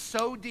and it's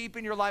so deep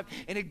in your life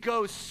and it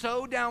goes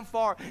so down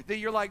far that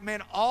you're like,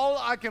 man, all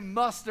I can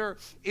muster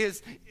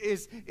is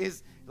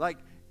like,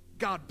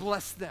 God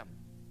bless them.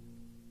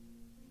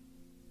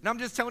 And I'm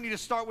just telling you to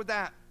start with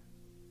that.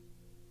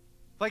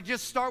 Like,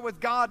 just start with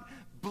God,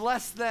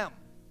 bless them.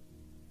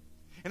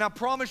 And I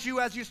promise you,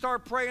 as you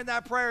start praying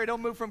that prayer, it'll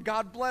move from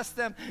God bless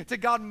them to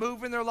God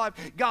move in their life.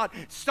 God,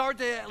 start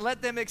to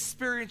let them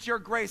experience your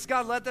grace.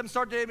 God, let them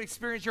start to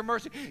experience your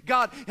mercy.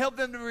 God, help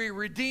them to be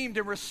redeemed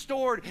and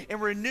restored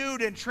and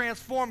renewed and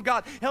transformed.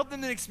 God, help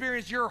them to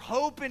experience your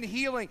hope and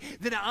healing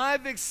that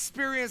I've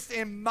experienced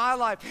in my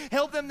life.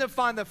 Help them to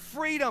find the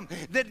freedom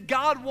that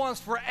God wants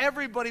for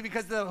everybody,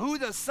 because who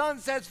the Son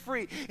sets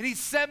free, and he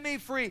set me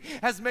free,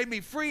 has made me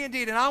free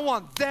indeed. And I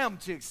want them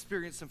to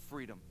experience some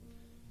freedom.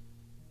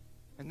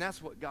 And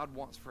that's what God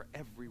wants for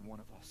every one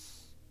of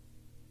us.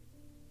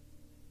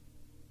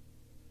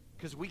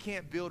 Because we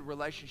can't build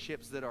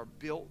relationships that are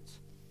built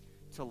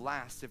to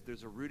last if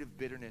there's a root of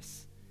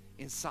bitterness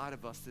inside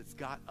of us that's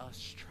got us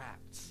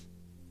trapped.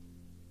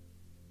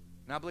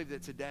 And I believe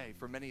that today,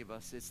 for many of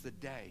us, it's the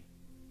day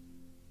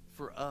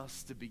for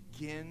us to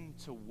begin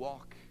to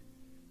walk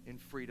in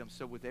freedom.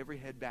 So with every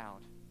head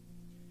bowed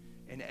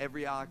and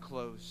every eye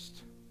closed,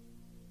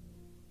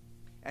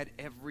 at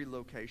every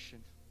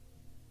location,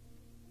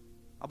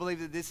 I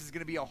believe that this is going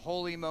to be a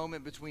holy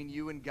moment between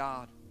you and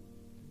God.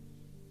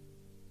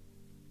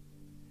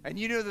 And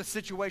you know the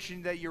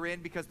situation that you're in,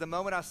 because the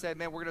moment I said,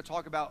 man, we're going to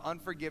talk about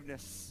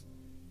unforgiveness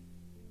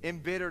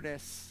and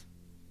bitterness,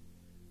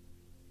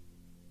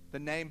 the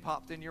name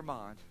popped in your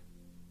mind.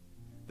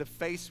 The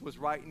face was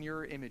right in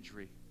your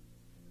imagery.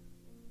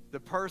 The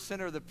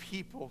person or the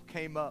people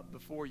came up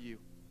before you.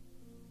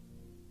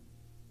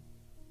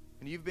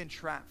 And you've been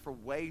trapped for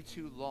way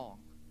too long.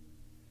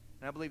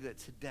 And I believe that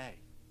today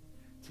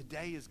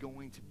is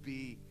going to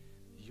be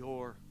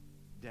your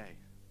day.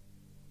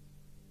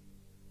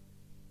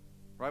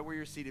 Right where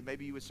you're seated,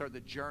 maybe you would start the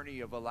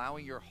journey of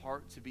allowing your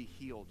heart to be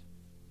healed.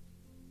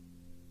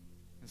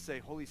 And say,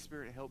 Holy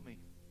Spirit, help me.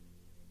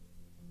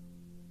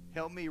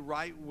 Help me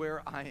right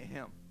where I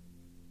am.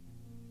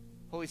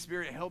 Holy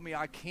Spirit, help me.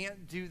 I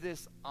can't do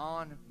this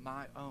on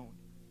my own.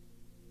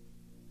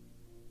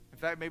 In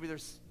fact, maybe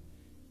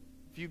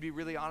if you'd be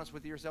really honest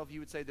with yourself, you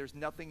would say, there's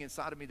nothing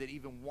inside of me that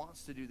even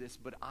wants to do this,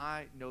 but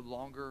I no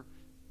longer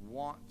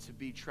want to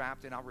be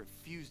trapped, and I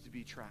refuse to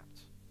be trapped.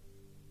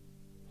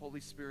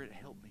 Holy Spirit,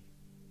 help me.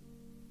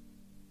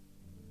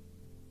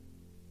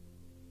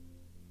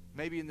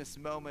 Maybe in this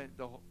moment,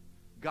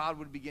 God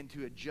would begin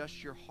to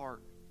adjust your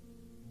heart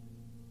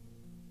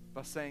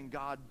by saying,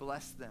 God,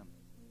 bless them.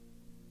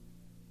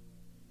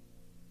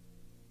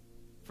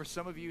 For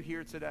some of you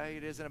here today,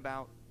 it isn't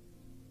about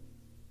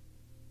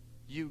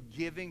you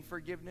giving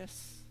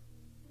forgiveness.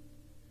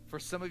 For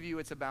some of you,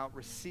 it's about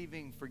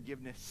receiving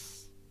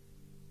forgiveness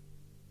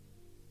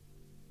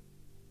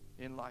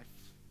in life.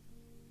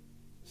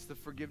 It's the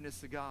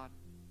forgiveness of God.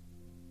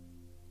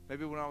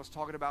 Maybe when I was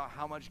talking about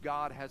how much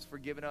God has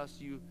forgiven us,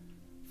 you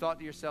thought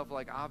to yourself,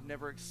 like, I've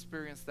never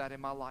experienced that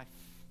in my life.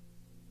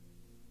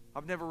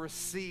 I've never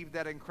received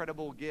that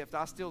incredible gift.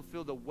 I still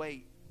feel the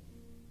weight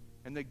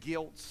and the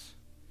guilt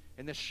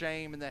and the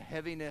shame and the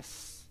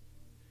heaviness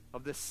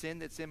of the sin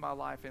that's in my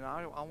life. And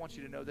I want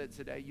you to know that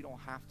today you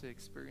don't have to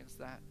experience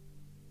that.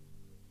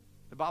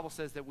 The Bible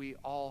says that we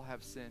all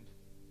have sinned.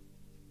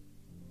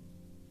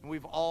 And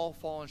we've all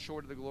fallen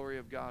short of the glory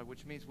of God,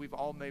 which means we've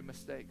all made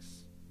mistakes.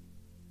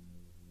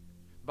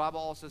 The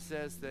Bible also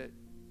says that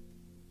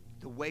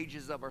the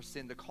wages of our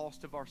sin, the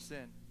cost of our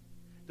sin,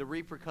 the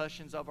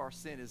repercussions of our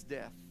sin is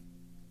death.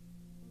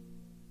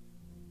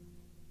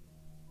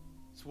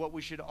 It's what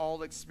we should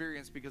all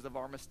experience because of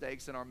our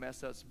mistakes and our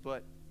mess ups.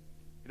 But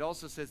it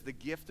also says the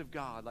gift of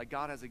God, like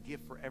God has a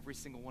gift for every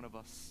single one of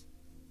us,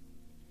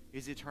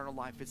 is eternal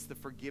life. It's the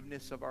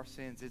forgiveness of our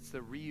sins. It's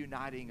the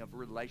reuniting of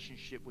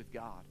relationship with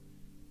God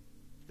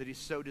that He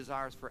so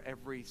desires for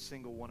every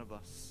single one of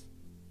us.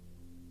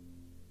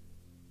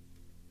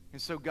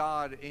 And so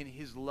God, in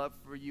His love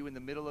for you in the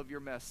middle of your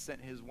mess,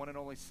 sent His one and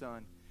only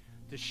Son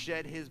to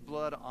shed His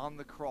blood on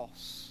the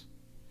cross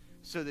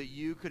so that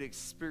you could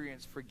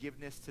experience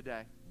forgiveness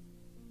today.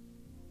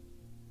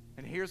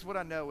 And here's what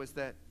I know is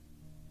that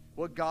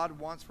what God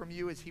wants from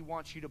you is He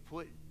wants you to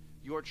put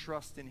your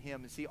trust in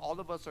Him. And see, all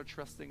of us are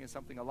trusting in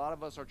something. A lot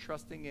of us are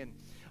trusting in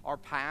our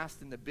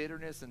past and the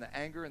bitterness and the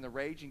anger and the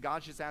rage. And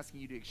God's just asking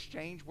you to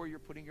exchange where you're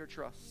putting your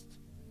trust.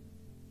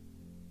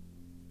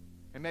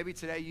 And maybe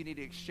today you need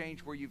to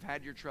exchange where you've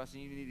had your trust,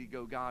 and you need to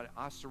go, God,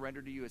 I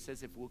surrender to you. It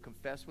says if we'll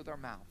confess with our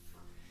mouth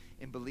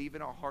and believe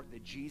in our heart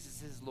that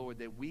Jesus is Lord,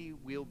 that we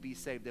will be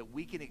saved, that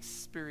we can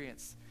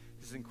experience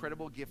this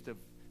incredible gift of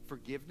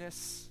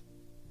forgiveness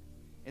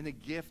and the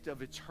gift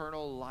of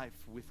eternal life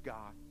with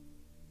God.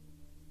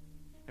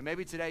 And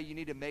maybe today you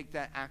need to make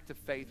that act of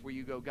faith where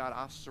you go, God,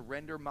 I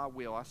surrender my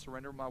will. I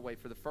surrender my way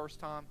for the first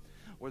time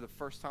or the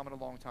first time in a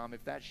long time.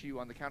 If that's you,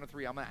 on the count of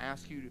 3, I'm going to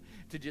ask you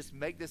to just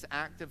make this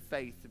act of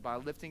faith by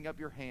lifting up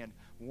your hand.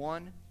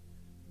 1,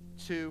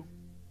 2,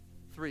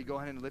 3. Go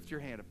ahead and lift your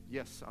hand up.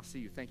 Yes, I see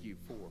you. Thank you.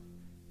 4,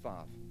 5.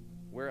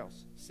 Where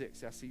else?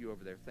 6. I see you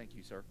over there. Thank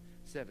you, sir.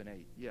 7,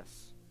 8.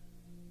 Yes.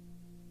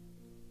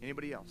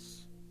 Anybody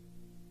else?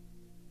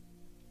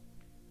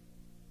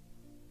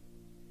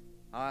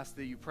 I ask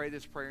that you pray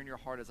this prayer in your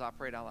heart as I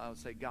prayed out loud and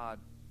say, God,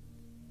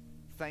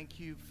 thank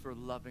you for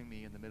loving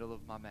me in the middle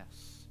of my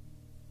mess.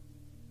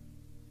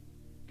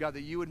 God,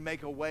 that you would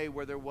make a way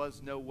where there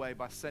was no way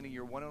by sending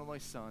your one and only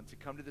Son to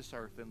come to this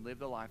earth and live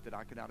the life that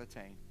I could not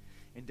attain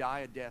and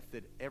die a death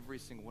that every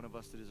single one of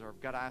us deserve.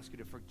 God, I ask you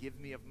to forgive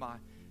me of my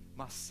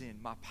sin,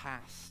 my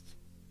past.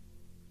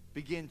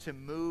 Begin to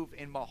move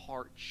in my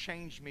heart.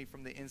 Change me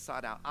from the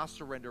inside out. I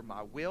surrender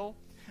my will.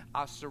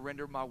 I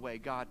surrender my way.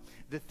 God,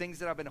 the things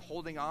that I've been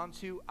holding on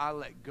to, I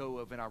let go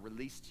of and I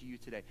release to you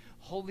today.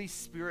 Holy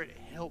Spirit,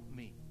 help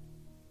me.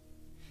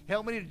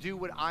 Help me to do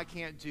what I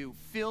can't do.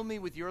 Fill me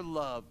with your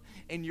love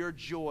and your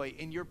joy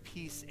and your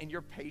peace and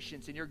your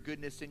patience and your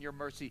goodness and your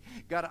mercy.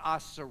 God, I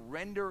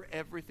surrender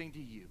everything to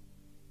you.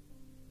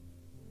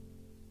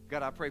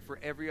 God, I pray for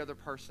every other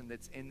person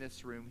that's in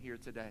this room here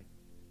today.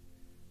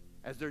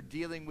 As they're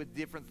dealing with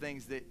different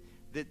things, that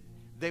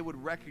they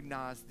would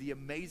recognize the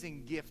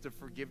amazing gift of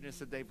forgiveness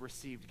that they've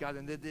received, God,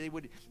 and that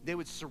they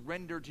would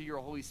surrender to your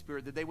Holy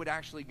Spirit, that they would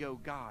actually go,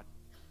 God,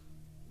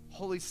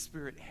 Holy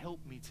Spirit, help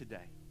me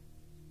today.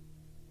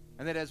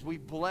 And that as we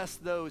bless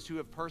those who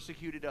have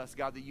persecuted us,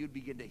 God, that you'd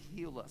begin to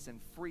heal us and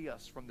free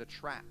us from the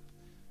trap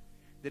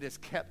that has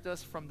kept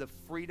us from the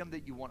freedom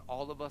that you want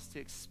all of us to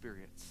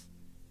experience.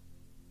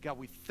 God,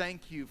 we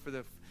thank you for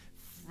the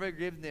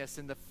forgiveness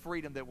and the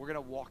freedom that we're going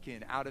to walk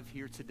in out of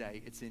here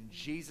today. It's in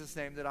Jesus'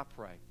 name that I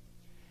pray.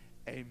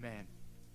 Amen.